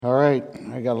All right,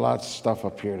 I got lots of stuff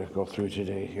up here to go through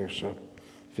today here, so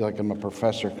I feel like I'm a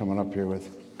professor coming up here with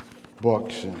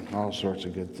books and all sorts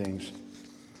of good things.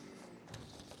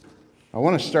 I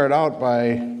want to start out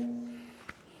by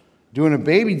doing a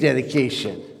baby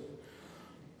dedication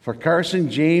for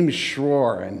Carson James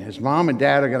Schroer, and his mom and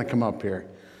dad are going to come up here.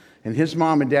 And his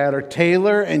mom and dad are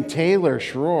Taylor and Taylor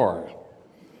Schroer.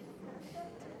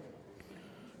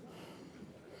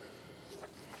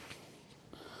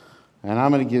 And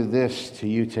I'm going to give this to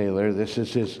you, Taylor. This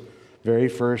is his very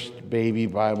first baby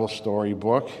Bible story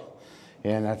book.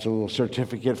 And that's a little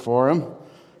certificate for him.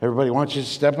 Everybody wants you to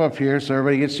step up here so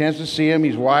everybody gets a chance to see him.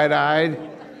 He's wide-eyed.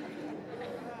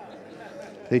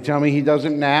 They tell me he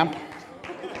doesn't nap.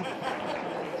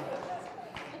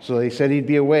 So they said he'd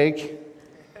be awake.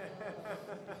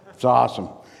 It's awesome.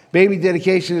 Baby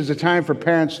dedication is a time for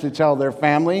parents to tell their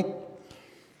family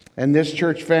and this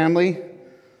church family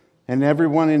and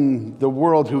everyone in the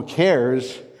world who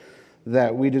cares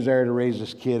that we desire to raise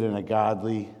this kid in a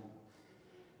godly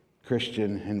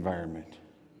Christian environment.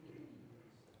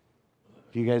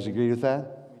 Do you guys agree with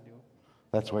that? We do.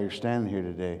 That's why you're standing here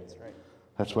today. That's right.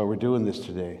 That's why we're doing this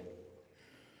today.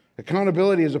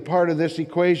 Accountability is a part of this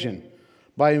equation.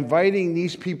 By inviting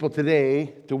these people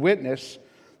today to witness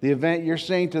the event, you're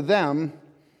saying to them,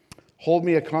 hold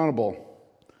me accountable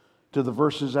to the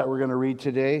verses that we're going to read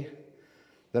today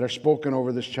that are spoken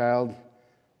over this child,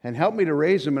 and help me to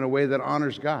raise him in a way that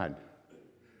honors God.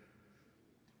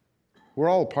 We're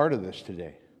all a part of this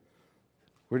today.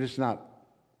 We're just not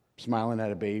smiling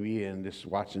at a baby and just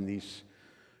watching these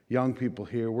young people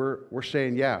here. We're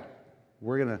saying, yeah,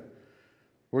 we're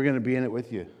gonna be in it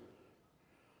with you,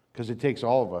 because it takes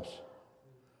all of us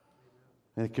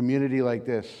in a community like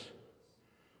this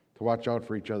to watch out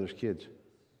for each other's kids.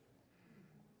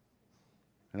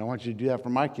 And I want you to do that for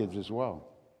my kids as well.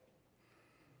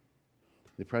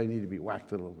 They probably need to be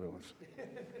whacked a little bit.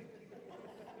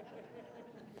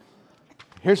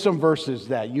 Here's some verses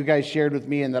that you guys shared with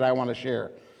me and that I want to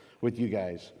share with you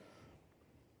guys.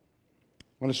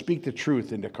 I want to speak the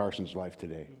truth into Carson's life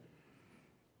today.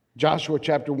 Joshua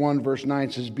chapter 1 verse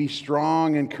 9 says, be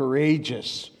strong and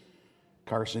courageous.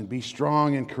 Carson, be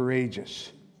strong and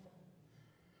courageous.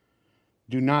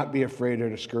 Do not be afraid or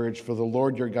discouraged, for the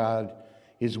Lord your God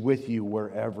is with you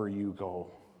wherever you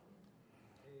go.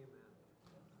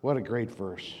 What a great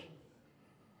verse.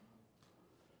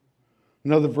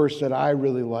 Another verse that I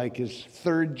really like is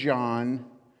 3 John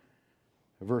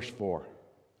verse 4.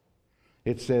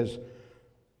 It says,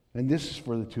 and this is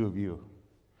for the two of you,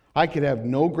 I could have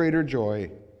no greater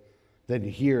joy than to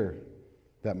hear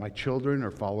that my children are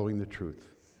following the truth.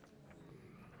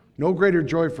 No greater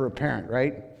joy for a parent,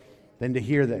 right, than to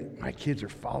hear that my kids are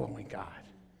following God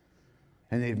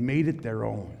and they've made it their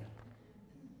own.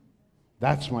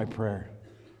 That's my prayer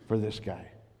for this guy.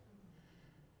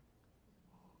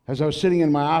 As I was sitting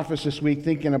in my office this week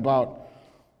thinking about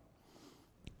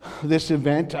this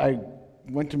event, I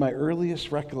went to my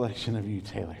earliest recollection of you,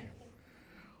 Taylor.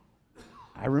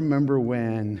 I remember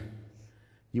when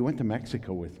you went to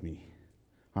Mexico with me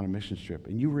on a mission trip,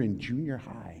 and you were in junior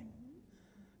high,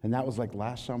 and that was like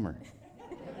last summer.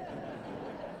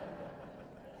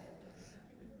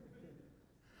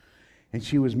 And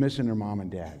she was missing her mom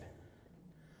and dad.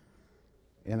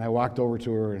 And I walked over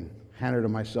to her and handed her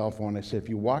my cell phone. I said, if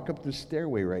you walk up the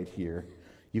stairway right here,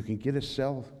 you can get a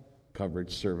cell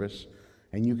coverage service,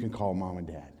 and you can call mom and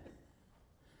dad.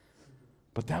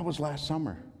 But that was last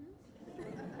summer.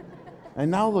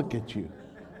 And now look at you.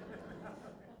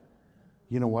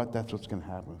 You know what? That's what's going to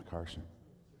happen with Carson.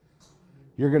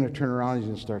 You're going to turn around and he's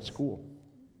going to start school.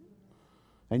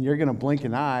 And you're going to blink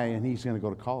an eye and he's going to go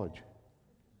to college.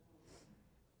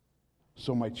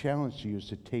 So my challenge to you is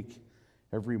to take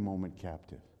every moment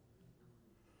captive.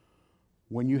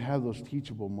 When you have those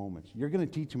teachable moments, you're going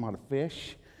to teach him how to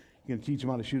fish. You're going to teach him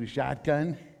how to shoot a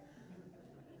shotgun.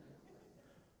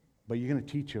 But you're going to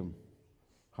teach him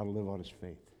how to live out his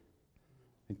faith.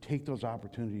 And take those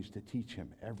opportunities to teach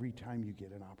him every time you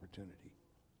get an opportunity.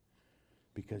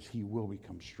 Because he will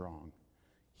become strong.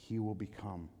 He will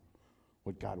become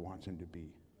what God wants him to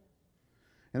be.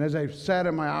 And as I sat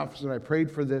in my office and I prayed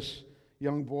for this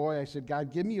young boy, I said,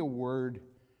 God, give me a word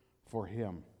for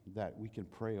him that we can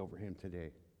pray over him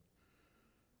today.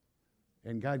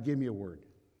 And God gave me a word.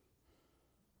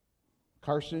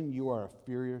 Carson, you are a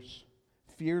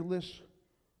fearless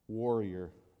warrior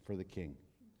for the King.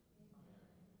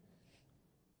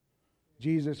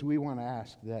 Jesus, we want to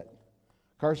ask that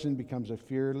Carson becomes a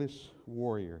fearless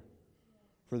warrior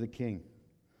for the King.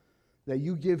 That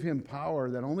you give him power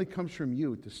that only comes from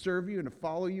you to serve you and to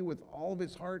follow you with all of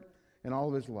his heart and all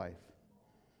of his life.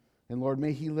 And Lord,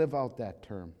 may he live out that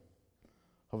term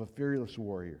of a fearless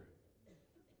warrior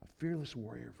for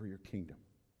your kingdom.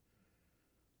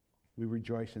 We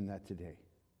rejoice in that today.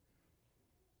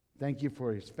 Thank you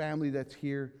for his family that's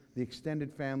here, the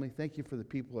extended family. Thank you for the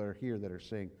people that are here that are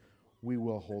saying, we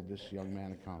will hold this young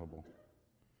man accountable.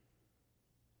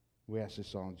 We ask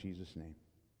this all in Jesus' name.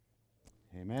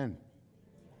 Amen.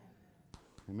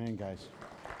 Amen, guys.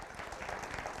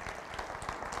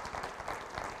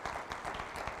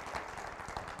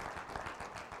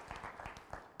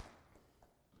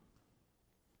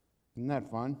 Isn't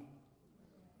that fun?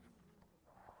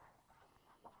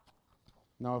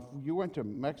 Now, if you went to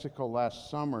Mexico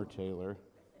last summer, Taylor,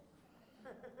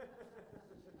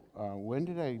 when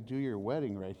did I do your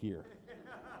wedding right here?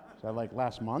 Is that like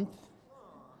last month?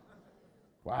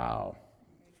 Wow.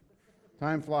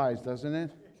 Time flies, doesn't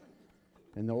it?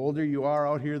 And the older you are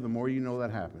out here, the more you know that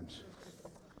happens.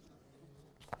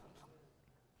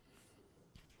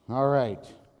 All right.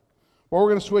 Well, we're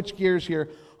going to switch gears here.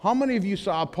 How many of you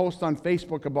saw a post on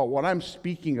Facebook about what I'm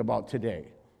speaking about today?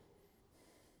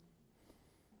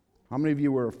 How many of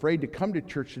you were afraid to come to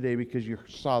church today because you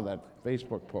saw that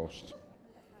Facebook post?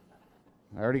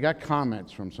 I already got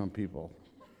comments from some people.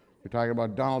 We're talking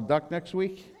about Donald Duck next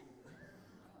week?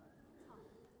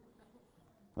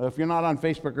 Well, if you're not on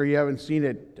Facebook or you haven't seen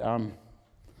it,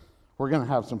 we're going to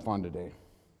have some fun today.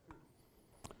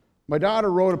 My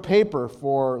daughter wrote a paper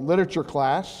for literature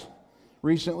class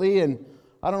recently, and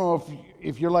I don't know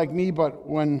if you're like me, but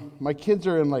when my kids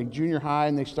are in like junior high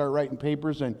and they start writing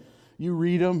papers and you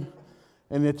read them,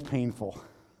 and it's painful.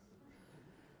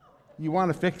 You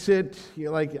want to fix it.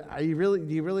 You're like, do you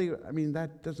really, I mean,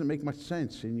 that doesn't make much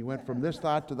sense. And you went from this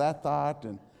thought to that thought,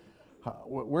 and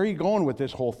where are you going with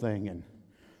this whole thing? And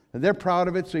they're proud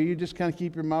of it, so you just kind of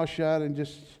keep your mouth shut and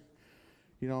just,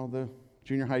 the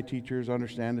junior high teachers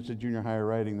understand it's a junior high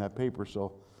writing that paper,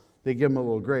 so they give them a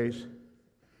little grace.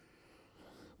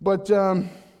 But the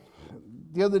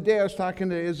other day I was talking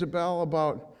to Isabel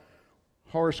about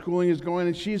how her schooling is going,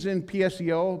 and she's in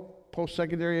PSEO,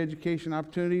 post-secondary education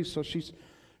opportunities, so she's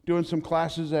doing some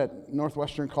classes at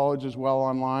Northwestern College as well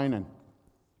online,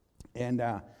 and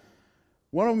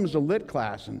one of them is a lit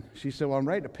class, and she said, well, I'm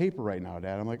writing a paper right now,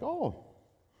 Dad. I'm like, oh.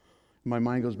 My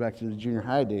mind goes back to the junior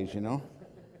high days, And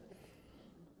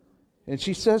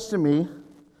she says to me,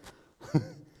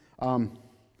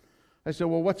 I said,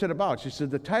 well, what's it about? She said,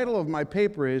 the title of my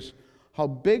paper is How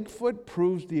Bigfoot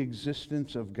Proves the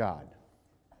Existence of God.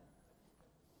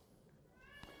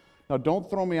 Now, don't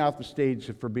throw me off the stage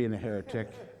for being a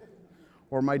heretic,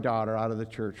 or my daughter out of the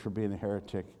church for being a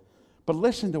heretic. But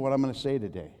listen to what I'm going to say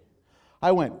today.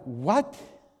 I went, what?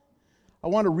 I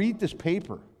want to read this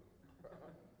paper.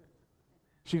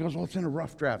 She goes, well, it's in a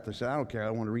rough draft. I said, I don't care.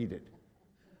 I want to read it.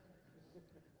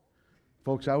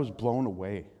 Folks, I was blown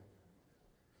away.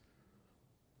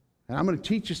 And I'm going to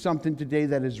teach you something today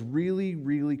that is really,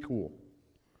 really cool.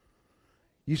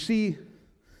 You see,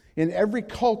 in every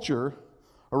culture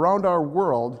around our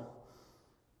world,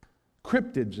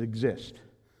 cryptids exist.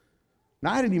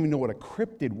 Now, I didn't even know what a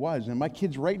cryptid was, and my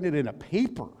kid's writing it in a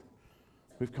paper.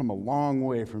 We've come a long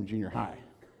way from junior high.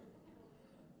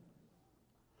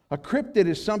 A cryptid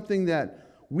is something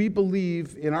that we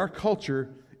believe in our culture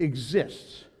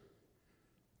exists.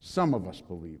 Some of us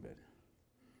believe it.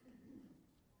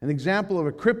 An example of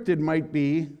a cryptid might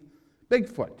be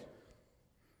Bigfoot.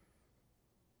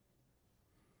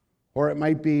 Or it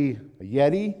might be a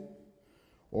Yeti,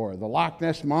 or the Loch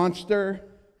Ness Monster,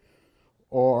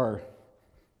 or,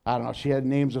 I don't know, she had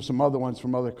names of some other ones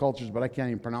from other cultures, but I can't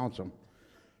even pronounce them.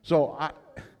 So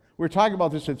we were talking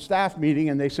about this at staff meeting,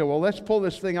 and they said, well, let's pull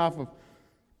this thing off of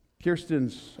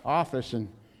Kirsten's office and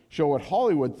show what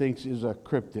Hollywood thinks is a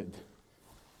cryptid.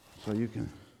 So you can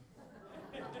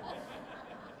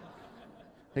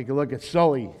take a look at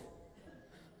Sully.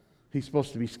 He's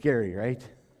supposed to be scary, right?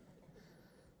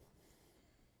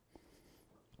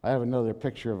 I have another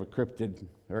picture of a cryptid,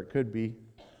 or it could be.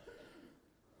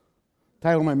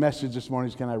 Title of my message this morning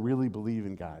is, Can I Really Believe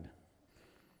in God?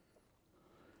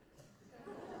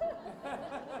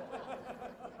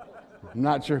 I'm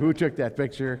not sure who took that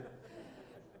picture,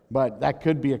 but that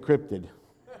could be a cryptid.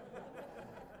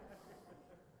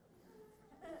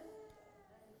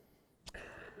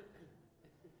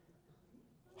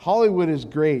 Hollywood is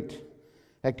great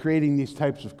at creating these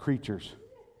types of creatures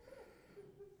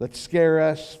that scare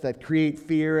us, that create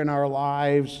fear in our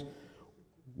lives.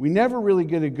 We never really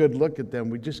get a good look at them.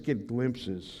 We just get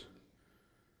glimpses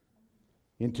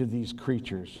into these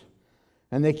creatures.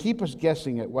 And they keep us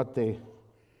guessing at what they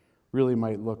really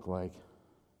might look like.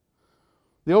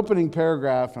 The opening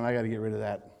paragraph, and I got to get rid of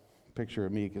that picture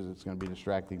of me because it's going to be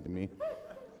distracting to me.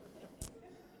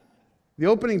 The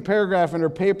opening paragraph in her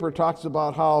paper talks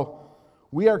about how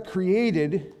we are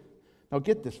created, now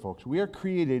get this folks, we are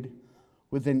created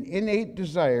with an innate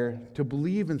desire to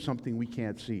believe in something we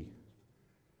can't see.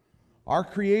 Our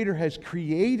Creator has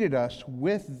created us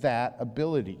with that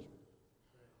ability.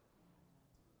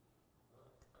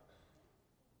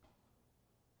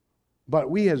 But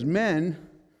we as men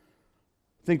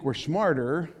think we're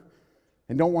smarter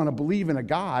and don't want to believe in a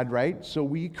God, right? So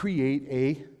we create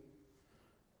a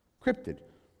cryptid.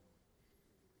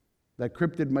 That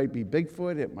cryptid might be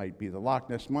Bigfoot, it might be the Loch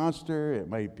Ness Monster, it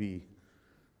might be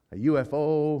a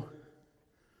UFO.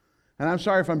 And I'm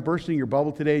sorry if I'm bursting your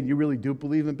bubble today and you really do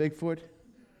believe in Bigfoot.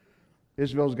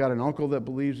 Isabel's got an uncle that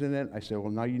believes in it. I said,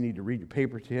 well, now you need to read your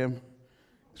paper to him,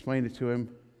 explain it to him.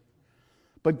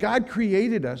 But God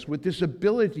created us with this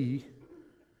ability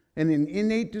and an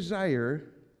innate desire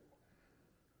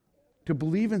to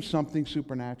believe in something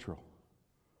supernatural.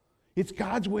 It's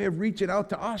God's way of reaching out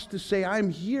to us to say,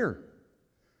 I'm here.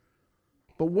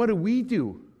 But what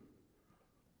do?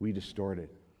 We distort it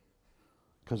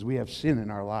because we have sin in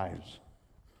our lives.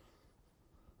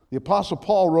 The Apostle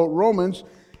Paul wrote Romans,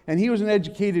 and he was an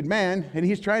educated man, and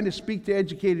he's trying to speak to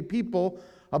educated people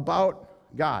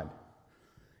about God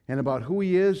and about who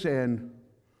He is and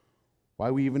why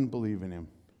we even believe in Him.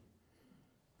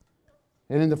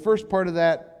 And in the first part of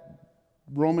that,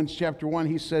 Romans chapter 1,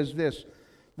 he says this.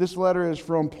 This letter is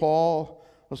from Paul,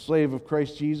 a slave of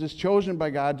Christ Jesus, chosen by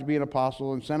God to be an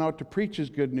apostle and sent out to preach His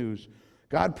good news.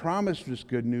 God promised this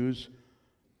good news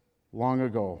long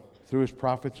ago through His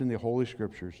prophets in the Holy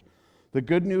Scriptures. The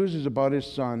good news is about His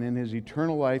Son. In His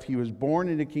eternal life, He was born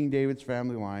into King David's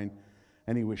family line,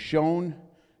 and He was shown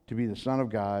to be the Son of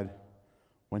God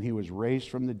when He was raised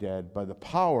from the dead by the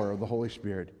power of the Holy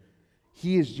Spirit.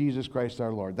 He is Jesus Christ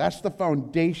our Lord. That's the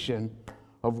foundation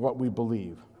of what we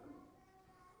believe.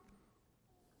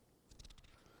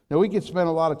 Now, we could spend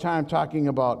a lot of time talking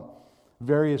about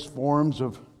various forms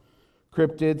of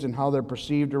cryptids and how they're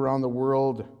perceived around the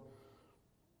world.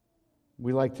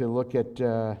 We like to look at,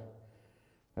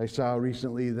 I saw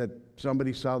recently that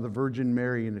somebody saw the Virgin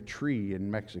Mary in a tree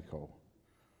in Mexico.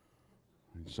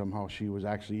 And somehow she was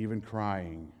actually even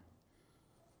crying.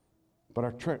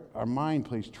 But our mind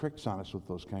plays tricks on us with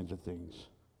those kinds of things.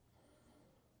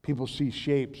 People see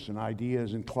shapes and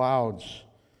ideas and clouds.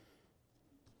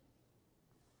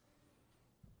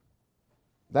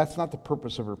 That's not the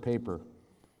purpose of her paper,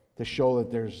 to show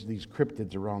that there's these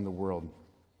cryptids around the world.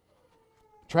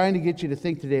 Trying to get you to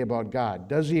think today about God.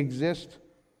 Does He exist?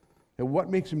 And what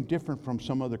makes Him different from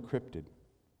some other cryptid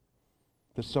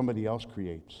that somebody else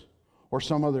creates? Or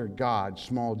some other God,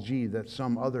 small g, that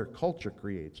some other culture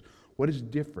creates? What is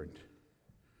different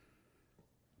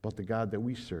about the God that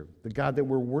we serve? The God that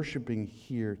we're worshiping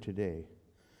here today?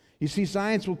 You see,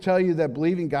 science will tell you that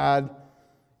believing God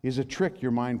is a trick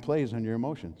your mind plays on your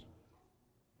emotions.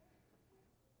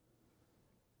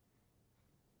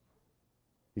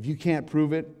 If you can't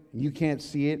prove it, you can't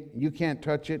see it, you can't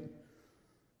touch it,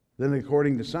 then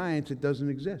according to science, it doesn't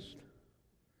exist.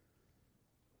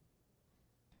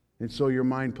 And so your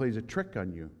mind plays a trick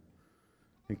on you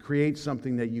and creates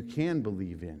something that you can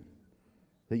believe in,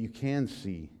 that you can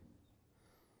see.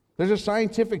 There's a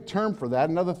scientific term for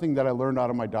that. Another thing that I learned out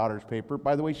of my daughter's paper.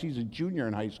 By the way, she's a junior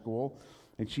in high school,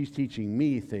 and she's teaching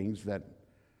me things that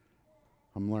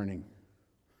I'm learning.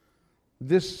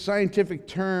 This scientific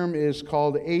term is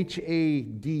called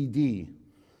HADD,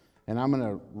 and I'm going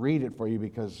to read it for you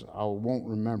because I won't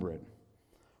remember it.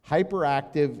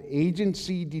 Hyperactive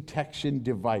Agency Detection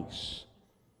Device.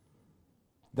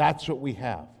 That's what we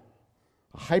have.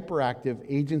 A hyperactive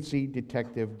agency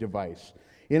detective device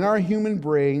in our human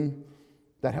brain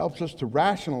that helps us to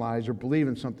rationalize or believe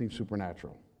in something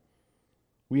supernatural.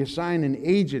 We assign an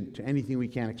agent to anything we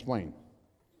can't explain.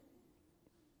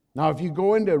 Now, if you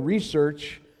go into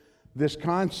research this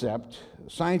concept,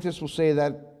 scientists will say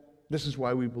that this is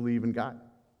why we believe in God.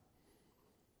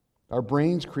 Our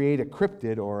brains create a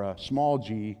cryptid or a small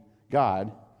g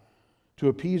God to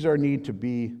appease our need to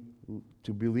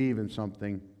believe in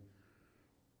something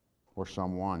or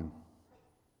someone.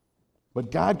 But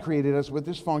God created us with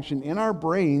this function in our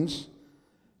brains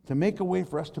to make a way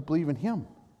for us to believe in Him.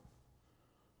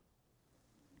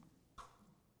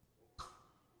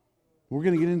 We're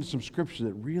going to get into some scripture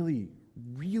that really,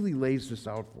 really lays this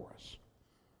out for us.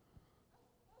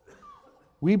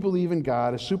 We believe in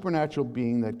God, a supernatural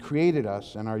being that created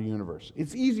us and our universe.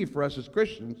 It's easy for us as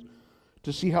Christians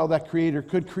to see how that Creator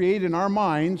could create in our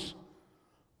minds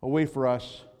a way for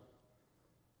us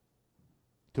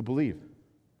to believe.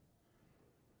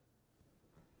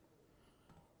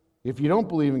 If you don't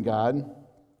believe in God,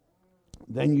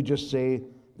 then you just say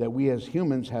that we as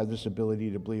humans have this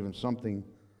ability to believe in something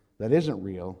that isn't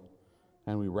real,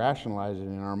 and we rationalize it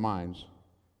in our minds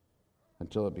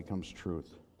until it becomes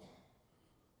truth.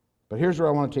 But here's where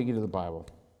I want to take you to the Bible.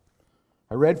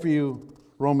 I read for you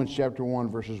Romans chapter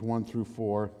 1, verses 1 through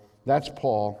 4. That's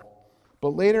Paul. But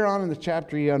later on in the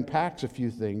chapter, he unpacks a few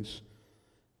things,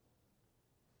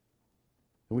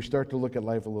 and we start to look at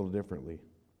life a little differently.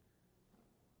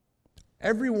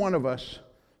 Every one of us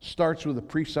starts with a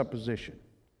presupposition.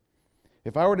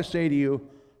 If I were to say to you,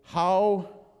 how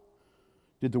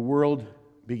did the world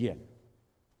begin?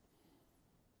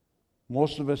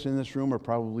 Most of us in this room are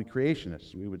probably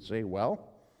creationists. We would say, well,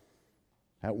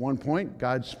 at one point,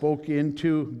 God spoke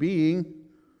into being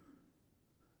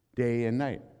day and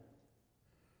night.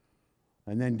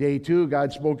 And then day two,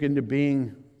 God spoke into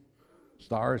being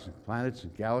stars and planets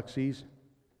and galaxies.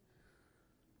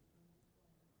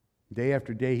 Day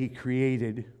after day, he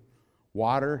created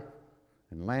water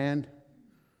and land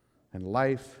and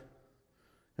life.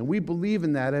 And we believe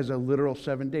in that as a literal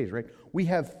 7 days, right? We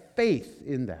have faith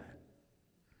in that.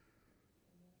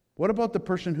 What about the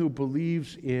person who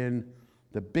believes in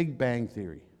the Big Bang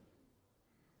Theory?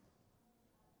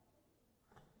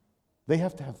 They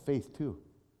have to have faith too.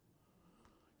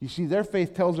 You see, their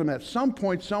faith tells them at some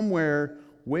point, somewhere,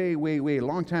 way, a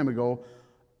long time ago,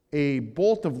 a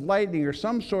bolt of lightning or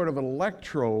some sort of an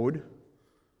electrode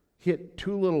hit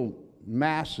two little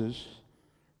masses,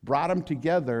 brought them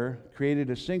together, created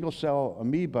a single-cell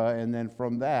amoeba, and then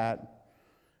from that,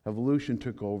 evolution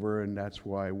took over, and that's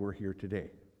why we're here today.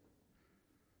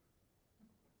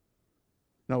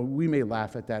 Now, we may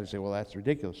laugh at that and say, well, that's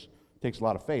ridiculous. It takes a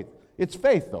lot of faith. It's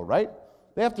faith, though, right?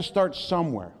 They have to start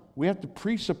somewhere. We have to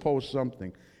presuppose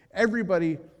something.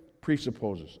 Everybody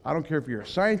presupposes. I don't care if you're a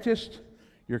scientist,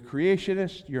 you're a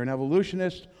creationist, you're an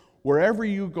evolutionist. Wherever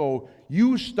you go,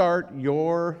 you start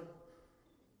your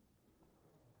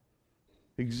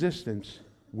existence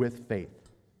with faith.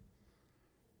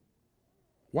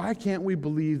 Why can't we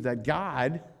believe that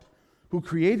God, who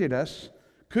created us,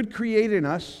 could create in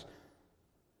us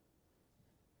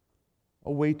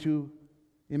a way to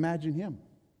imagine Him?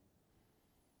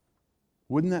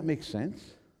 Wouldn't that make sense?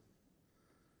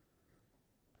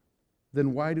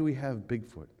 Then why do we have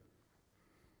Bigfoot?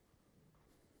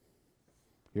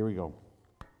 Here we go.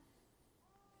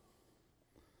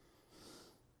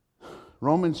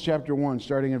 Romans chapter 1,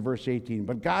 starting in verse 18.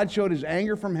 But God showed His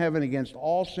anger from heaven against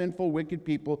all sinful, wicked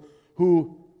people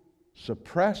who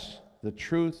suppress the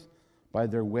truth by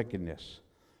their wickedness.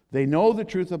 They know the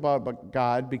truth about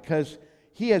God because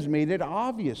He has made it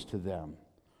obvious to them.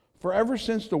 For ever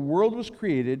since the world was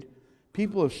created,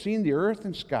 people have seen the earth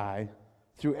and sky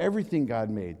through everything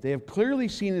God made. They have clearly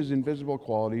seen His invisible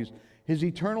qualities, His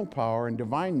eternal power and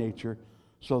divine nature,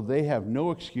 so they have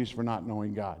no excuse for not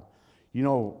knowing God. You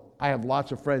know, I have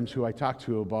lots of friends who I talk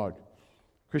to about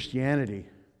Christianity,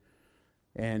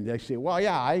 and they say, well,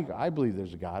 yeah, I believe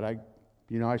there's a God. I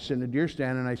sit in a deer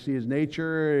stand and I see His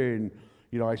nature, and,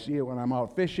 I see it when I'm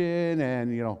out fishing,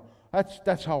 and,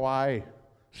 that's how I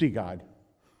see God.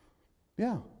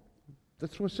 Yeah,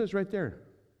 that's what it says right there,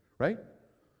 right?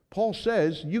 Paul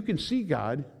says you can see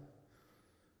God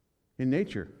in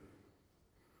nature,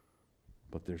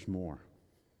 but there's more.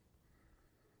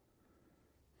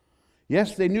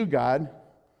 Yes, they knew God,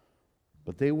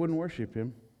 but they wouldn't worship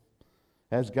Him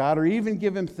as God or even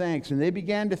give Him thanks, and they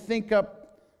began to think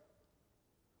up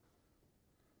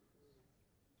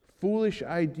foolish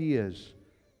ideas,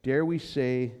 dare we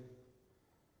say,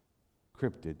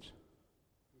 cryptids,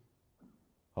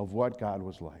 of what God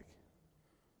was like.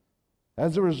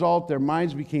 As a result, their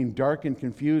minds became dark and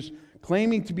confused,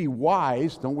 claiming to be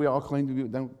wise. Don't we all claim to be,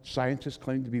 don't scientists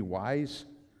claim to be wise?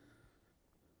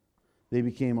 They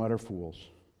became utter fools.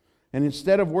 And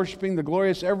instead of worshiping the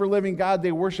glorious, ever-living God,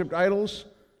 they worshiped idols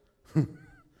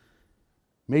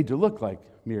made to look like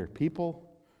mere people,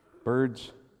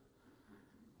 birds,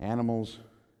 animals,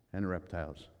 and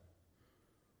reptiles.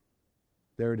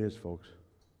 There it is, folks.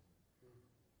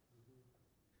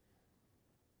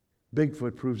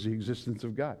 Bigfoot proves the existence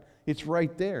of God. It's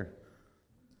right there.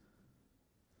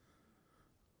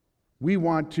 We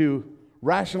want to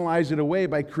rationalize it away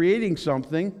by creating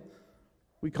something.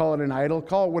 We call it an idol,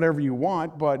 call it whatever you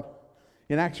want, but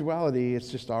in actuality, it's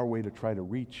just our way to try to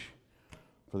reach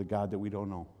for the God that we don't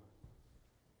know.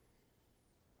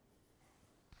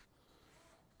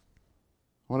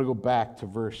 I want to go back to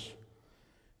verse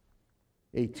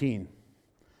 18,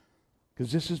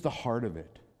 because this is the heart of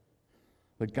it.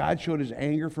 But God showed His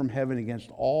anger from heaven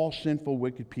against all sinful,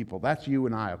 wicked people. That's you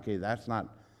and I, okay? That's not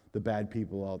the bad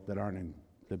people out that aren't in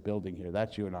the building here.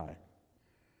 That's you and I.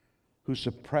 Who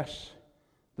suppress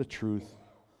the truth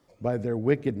by their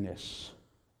wickedness.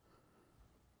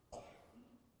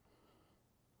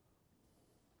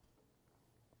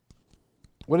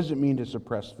 What does it mean to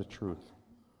suppress the truth?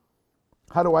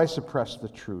 How do I suppress the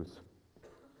truth?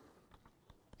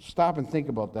 Stop and think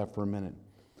about that for a minute.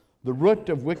 The root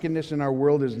of wickedness in our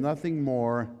world is nothing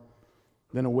more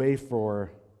than a way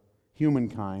for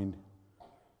humankind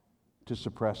to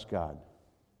suppress God.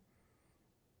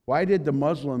 Why did the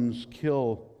Muslims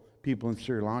kill people in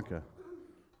Sri Lanka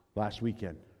last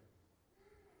weekend?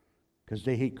 Because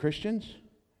they hate Christians?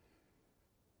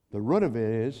 The root of it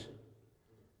is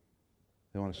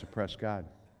they want to suppress God.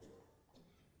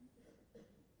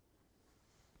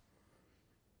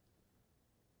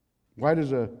 Why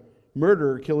does a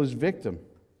murderer kill his victim?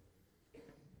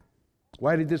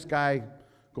 Why did this guy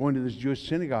go into this Jewish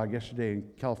synagogue yesterday in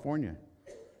California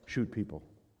shoot people?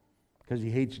 Because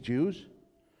he hates Jews?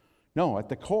 No, at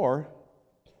the core,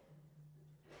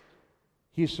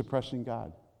 he's suppressing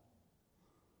God.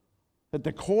 At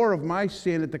the core of my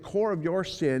sin, at the core of your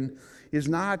sin, is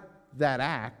not that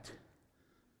act.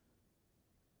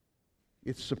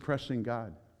 It's suppressing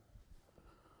God.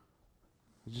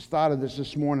 I just thought of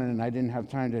this morning, and I didn't have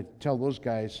time to tell those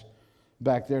guys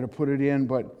back there to put it in,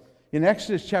 but in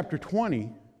Exodus chapter 20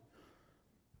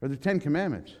 are the 10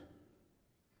 Commandments.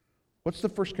 What's the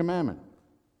first commandment?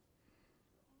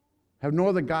 Have no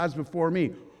other gods before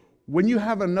me. When you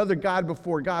have another God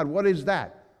before God, what is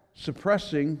that?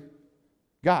 Suppressing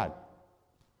God.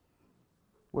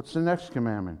 What's the next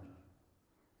commandment?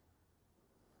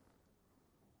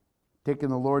 Taking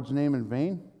the Lord's name in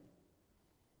vain?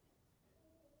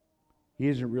 He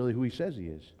isn't really who he says he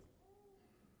is.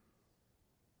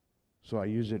 So I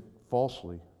use it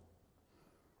falsely.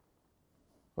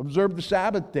 Observe the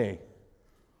Sabbath day.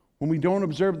 When we don't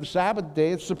observe the Sabbath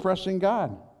day, it's suppressing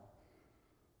God.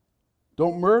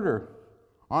 Don't murder.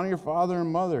 Honor your father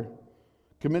and mother.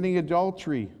 Committing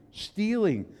adultery.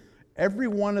 Stealing. Every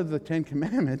one of the 10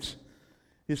 Commandments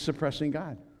is suppressing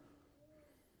God.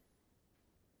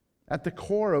 At the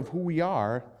core of who we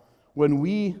are, when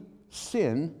we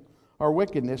sin, our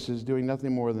wickedness is doing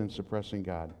nothing more than suppressing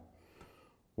God.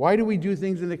 Why do we do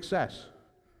things in excess?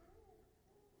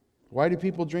 Why do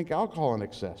people drink alcohol in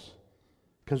excess?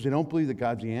 Because they don't believe that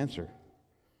God's the answer.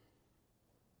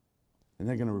 And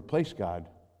they're going to replace God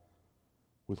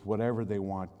with whatever they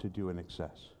want to do in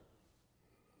excess.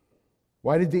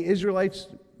 Why did the Israelites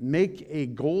make a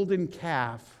golden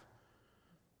calf?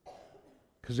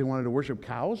 Because they wanted to worship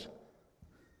cows?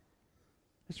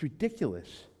 That's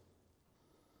ridiculous.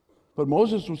 But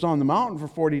Moses was on the mountain for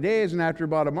 40 days, and after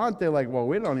about a month, they're like, well,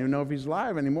 we don't even know if he's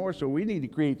alive anymore, so we need to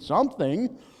create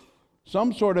something,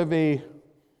 some sort of a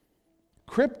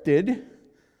cryptid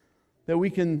that we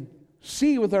can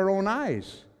see with our own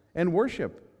eyes and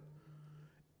worship.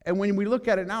 And when we look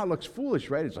at it now, it looks foolish,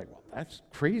 right? It's like, well, that's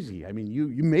crazy. I mean,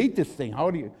 you made this thing.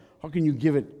 How can you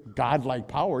give it godlike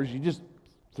powers? You just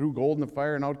threw gold in the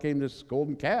fire, and out came this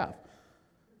golden calf.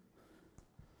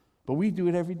 But we do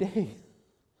it every day.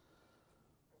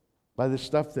 By the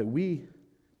stuff that we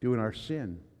do in our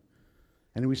sin.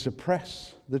 And we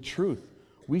suppress the truth.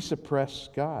 We suppress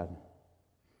God.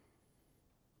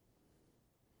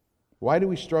 Why do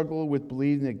we struggle with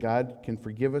believing that God can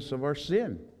forgive us of our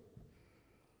sin?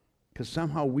 Because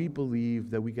somehow we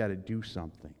believe that we got to do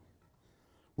something.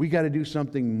 We got to do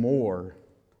something more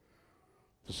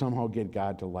to somehow get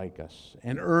God to like us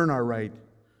and earn our right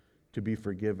to be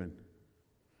forgiven.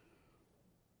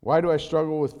 Why do I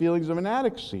struggle with feelings of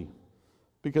inadequacy?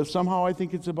 Because somehow I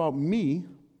think it's about me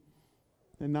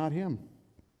and not him.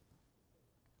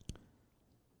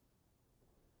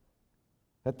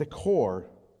 At the core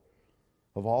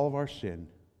of all of our sin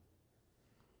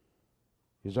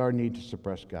is our need to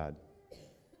suppress God.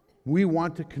 We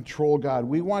want to control God.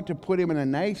 We want to put him in a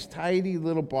nice, tidy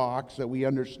little box that we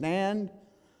understand,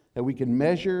 that we can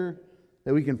measure,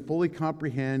 that we can fully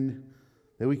comprehend,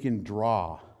 that we can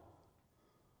draw.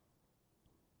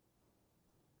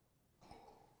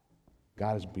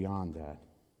 God is beyond that.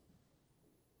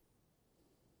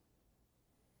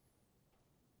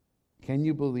 Can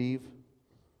you believe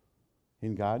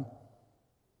in God?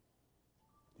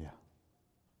 Yeah.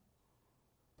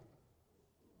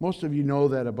 Most of you know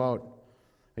that about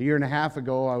a year and a half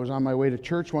ago, I was on my way to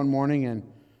church one morning and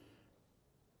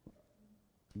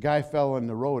a guy fell in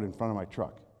the road in front of my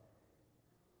truck.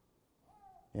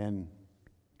 And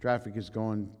traffic is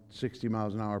going 60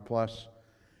 miles an hour plus.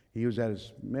 He was at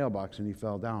his mailbox and he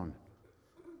fell down.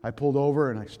 I pulled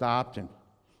over and I stopped and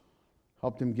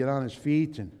helped him get on his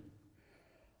feet and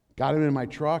got him in my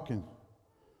truck and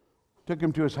took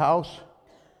him to his house,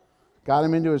 got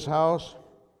him into his house.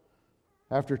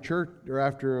 After church or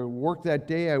after work that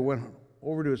day, I went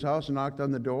over to his house and knocked on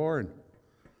the door and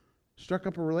struck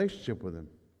up a relationship with him.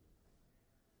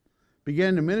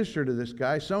 Began to minister to this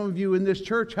guy. Some of you in this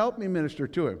church helped me minister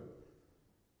to him.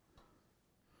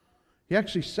 He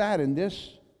actually sat in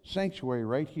this sanctuary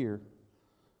right here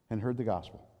and heard the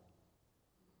gospel.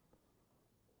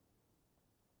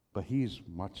 But he's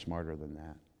much smarter than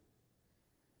that.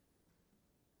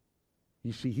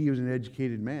 You see, he was an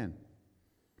educated man.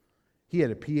 He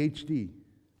had a PhD.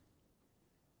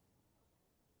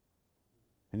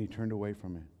 And he turned away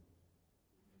from it.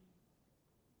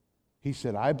 He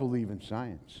said, I believe in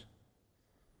science.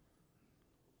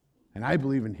 And I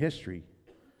believe in history.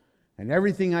 And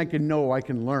everything I can know, I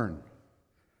can learn.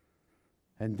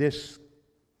 And this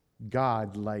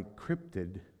God-like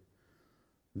cryptid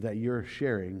that you're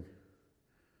sharing,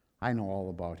 I know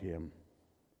all about him.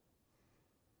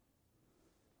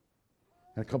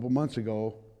 And a couple months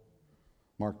ago,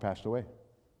 Mark passed away.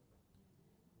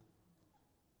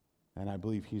 And I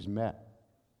believe he's met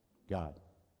God.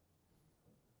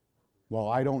 Well,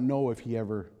 I don't know if he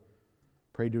ever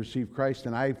prayed to receive Christ,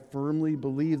 and I firmly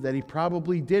believe that he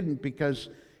probably didn't because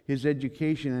his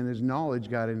education and his knowledge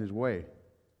got in his way.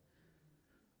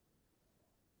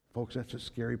 Folks, that's a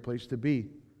scary place to be.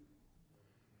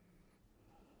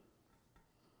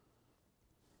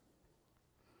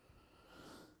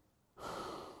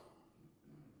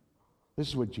 This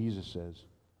is what Jesus says.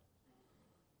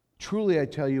 Truly, I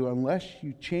tell you, unless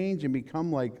you change and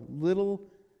become like little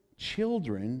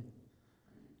children,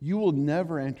 you will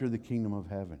never enter the kingdom of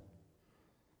heaven.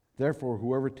 Therefore,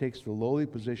 whoever takes the lowly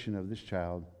position of this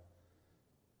child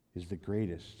is the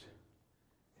greatest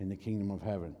in the kingdom of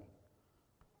heaven.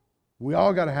 We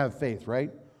all got to have faith,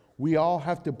 right? We all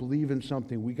have to believe in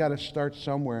something. We got to start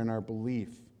somewhere in our belief.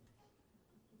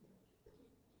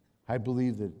 I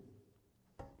believe that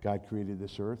God created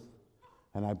this earth,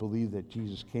 and I believe that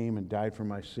Jesus came and died for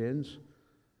my sins.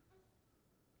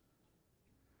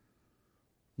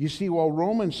 You see, while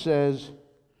Romans says,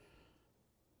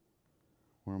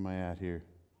 where am I at here?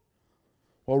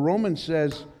 Well, Romans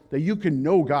says that you can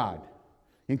know God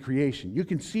in creation. You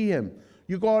can see Him.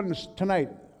 You go out tonight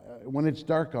when it's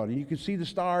dark out, and you can see the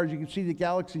stars, you can see the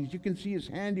galaxies, you can see His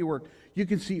handiwork, you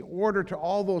can see order to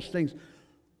all those things.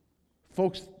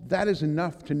 Folks, that is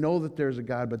enough to know that there's a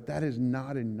God, but that is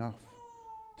not enough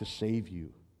to save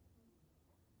you.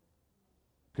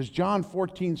 Because John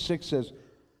 14:6 says,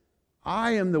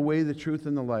 I am the way, the truth,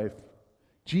 and the life.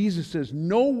 Jesus says,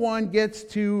 no one gets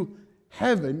to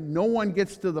heaven, no one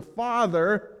gets to the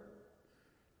Father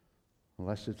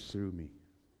unless it's through me.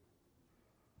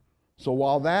 So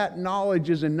while that knowledge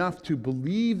is enough to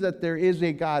believe that there is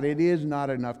a God, it is not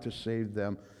enough to save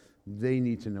them. They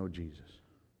need to know Jesus.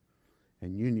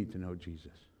 And you need to know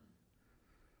Jesus.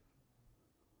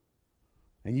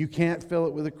 And you can't fill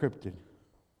it with a cryptid.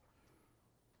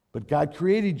 But God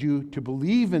created you to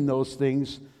believe in those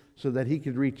things so that He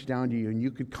could reach down to you and you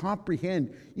could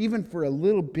comprehend, even for a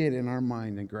little bit in our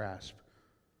mind, and grasp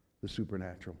the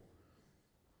supernatural.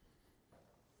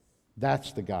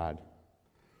 That's the God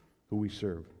who we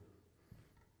serve.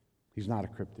 He's not a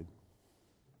cryptid.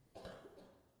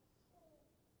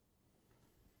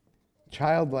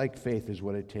 Childlike faith is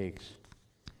what it takes.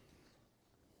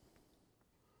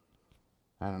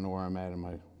 I don't know where I'm at in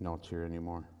my notes here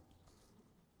anymore.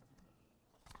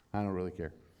 I don't really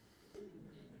care.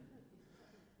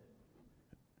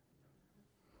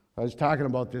 I was talking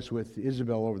about this with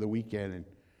Isabel over the weekend, and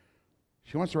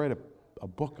she wants to write a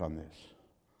book on this.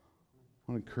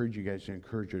 I want to encourage you guys to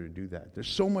encourage her to do that. There's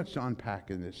so much to unpack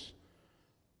in this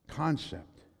concept.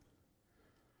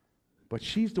 But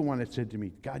she's the one that said to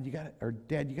me, Dad, you got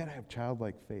to have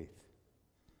childlike faith.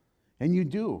 And you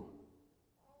do.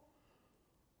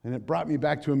 And it brought me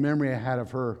back to a memory I had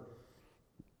of her.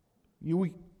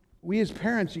 We as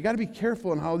parents, you got to be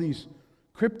careful in how these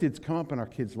cryptids come up in our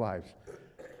kids' lives.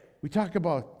 We talk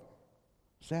about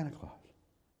Santa Claus.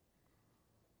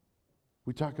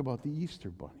 We talk about the Easter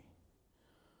Bunny.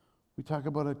 We talk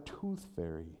about a tooth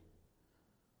fairy.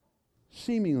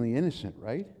 Seemingly innocent,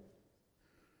 right?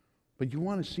 But you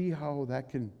want to see how that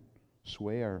can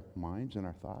sway our minds and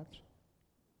our thoughts?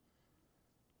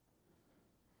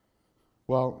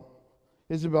 Well,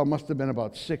 Isabel must have been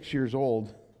about 6 years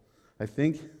old, I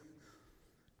think.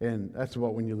 And that's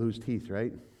about when you lose teeth,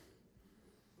 right?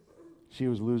 She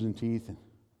was losing teeth, and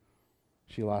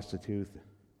she lost a tooth. I'm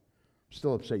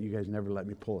still upset you guys never let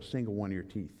me pull a single one of your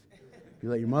teeth. You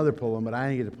let your mother pull them, but I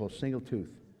didn't get to pull a single tooth.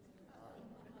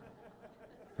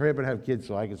 Hurry up and have kids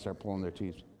so I can start pulling their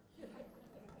teeth.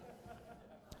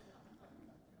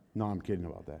 No, I'm kidding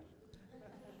about that.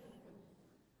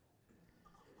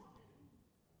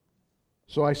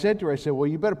 So I said to her, well,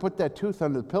 you better put that tooth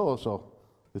under the pillow so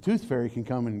the tooth fairy can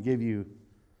come and give you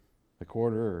a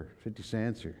quarter or 50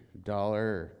 cents or $1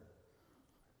 or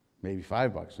maybe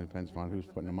 $5. It depends upon who's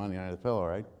putting the money under the pillow,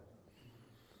 right?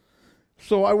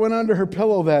 So I went under her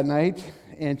pillow that night,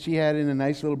 and she had in a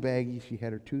nice little baggie, she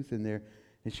had her tooth in there,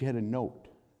 and she had a note.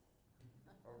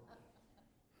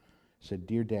 It said,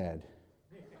 "Dear Dad."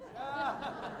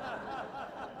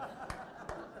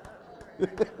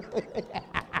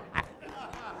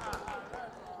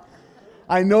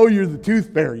 I know you're the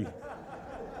tooth fairy.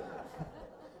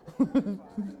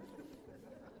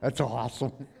 That's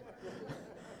awesome.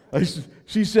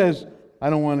 She says,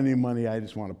 "I don't want any money, I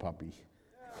just want a puppy."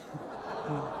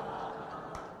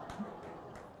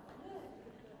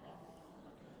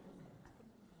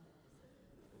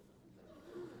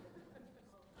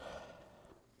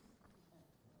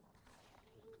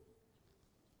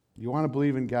 You want to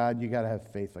believe in God, you got to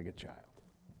have faith like a child.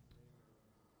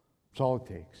 That's all it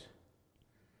takes.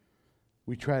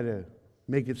 We try to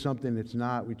make it something it's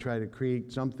not. We try to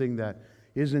create something that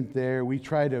isn't there. We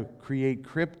try to create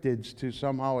cryptids to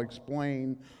somehow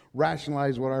explain,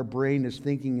 rationalize what our brain is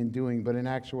thinking and doing, but in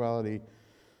actuality,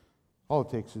 all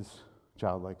it takes is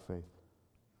childlike faith.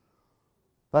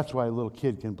 That's why a little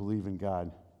kid can believe in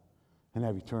God and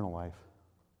have eternal life.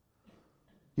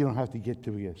 You don't have to get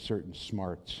to a certain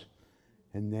smarts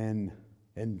and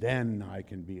then I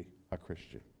can be a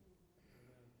Christian.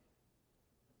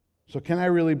 So can I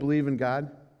really believe in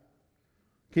God?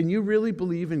 Can you really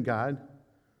believe in God?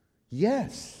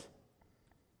 Yes.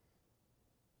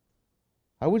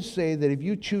 I would say that if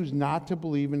you choose not to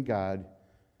believe in God,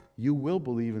 you will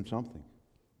believe in something.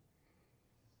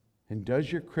 And does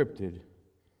your cryptid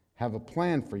have a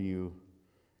plan for you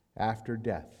after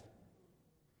death?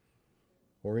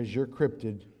 Or is your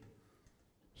cryptid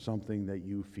something that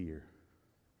you fear?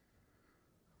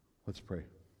 Let's pray.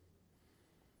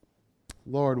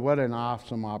 Lord, what an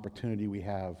awesome opportunity we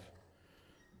have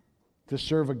to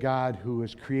serve a God who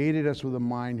has created us with a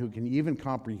mind who can even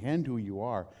comprehend who you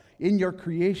are. In your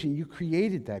creation, you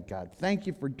created that, God. Thank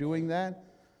you for doing that.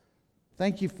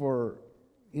 Thank you for,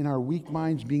 in our weak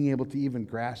minds, being able to even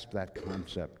grasp that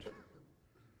concept.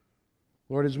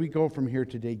 Lord, as we go from here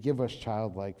today, give us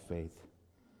childlike faith.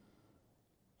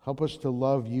 Help us to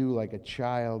love you like a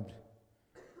child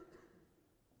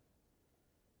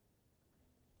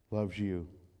loves you.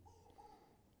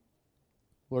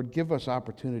 Lord, give us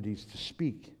opportunities to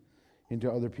speak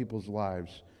into other people's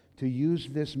lives, to use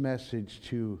this message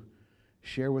to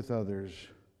share with others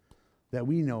that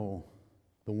we know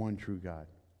the one true God,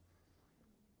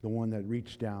 the one that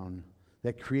reached down,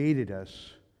 that created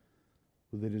us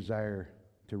with a desire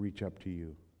to reach up to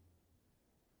you.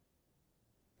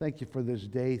 Thank you for this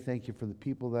day. Thank you for the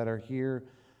people that are here.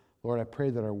 Lord, I pray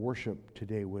that our worship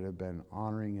today would have been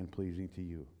honoring and pleasing to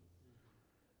you.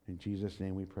 In Jesus'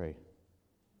 name we pray.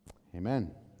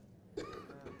 Amen.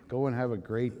 Go and have a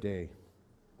great day.